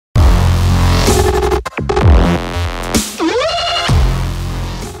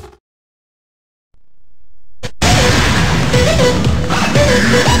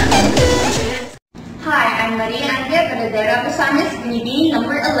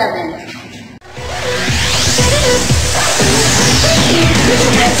11.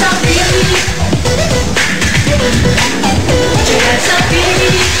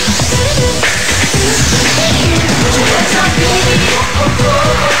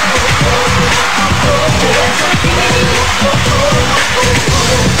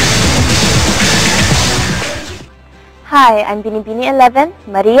 Hi, I'm Binibini 11,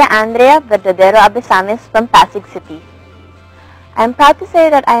 Maria Andrea Verdadero-Abesamis from Pasig City. I'm proud to say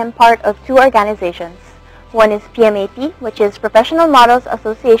that I am part of two organizations. One is PMAP, which is Professional Models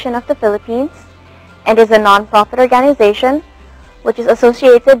Association of the Philippines, and is a non-profit organization which is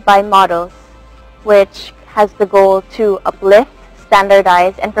associated by models, which has the goal to uplift,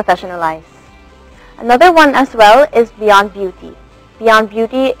 standardize, and professionalize. Another one as well is Beyond Beauty. Beyond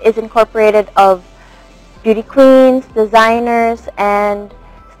Beauty is incorporated of beauty queens, designers, and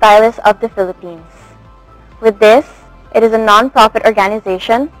stylists of the Philippines. With this, it is a non-profit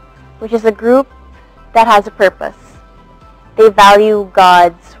organization, which is a group that has a purpose. They value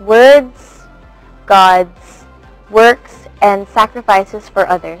God's words, God's works, and sacrifices for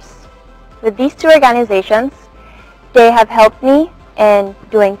others. With these two organizations, they have helped me in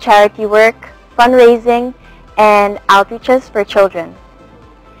doing charity work, fundraising, and outreaches for children.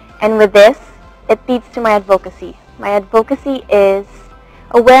 And with this, it leads to my advocacy. My advocacy is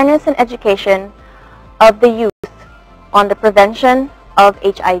awareness and education of the youth on the prevention of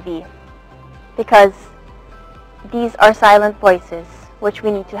HIV, because these are silent voices which we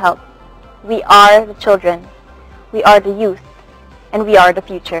need to help. We are the children, we are the youth, and we are the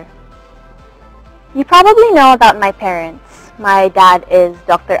future. You probably know about my parents. My dad is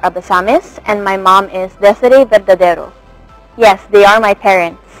Dr. Abesamis and my mom is Desiree Verdadero. Yes, they are my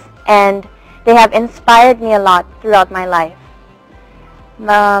parents, and they have inspired me a lot throughout my life.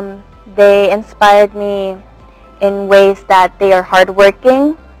 They inspired me in ways that they are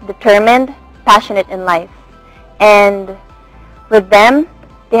hardworking, determined, passionate in life. And with them,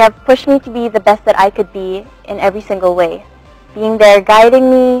 they have pushed me to be the best that I could be in every single way. Being there, guiding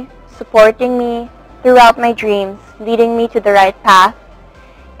me, supporting me throughout my dreams, leading me to the right path,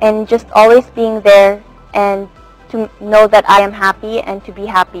 and just always being there and to know that I am happy and to be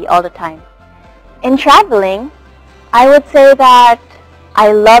happy all the time. In traveling, I would say that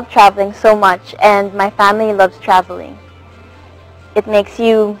I love traveling so much, and my family loves traveling. It makes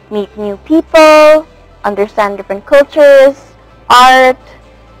you meet new people, understand different cultures, art,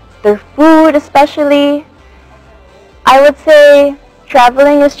 their food especially. I would say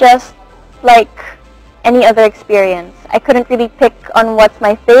traveling is just like any other experience. I couldn't really pick on what's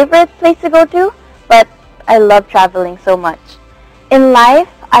my favorite place to go to, but I love traveling so much. In life,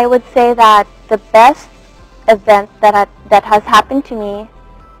 I would say that the best event that has happened to me,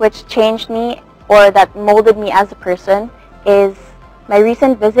 which changed me or that molded me as a person, is my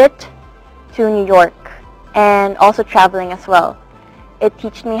recent visit to New York and also traveling as well. It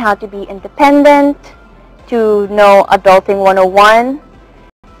taught me how to be independent, to know adulting 101,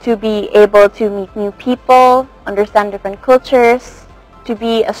 to be able to meet new people, understand different cultures, to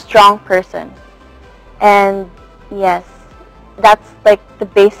be a strong person. And yes, that's like the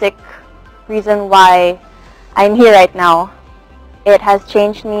basic reason why I'm here right now. It has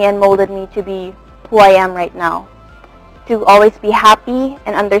changed me and molded me to be who I am right now. To always be happy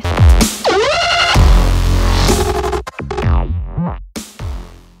and understand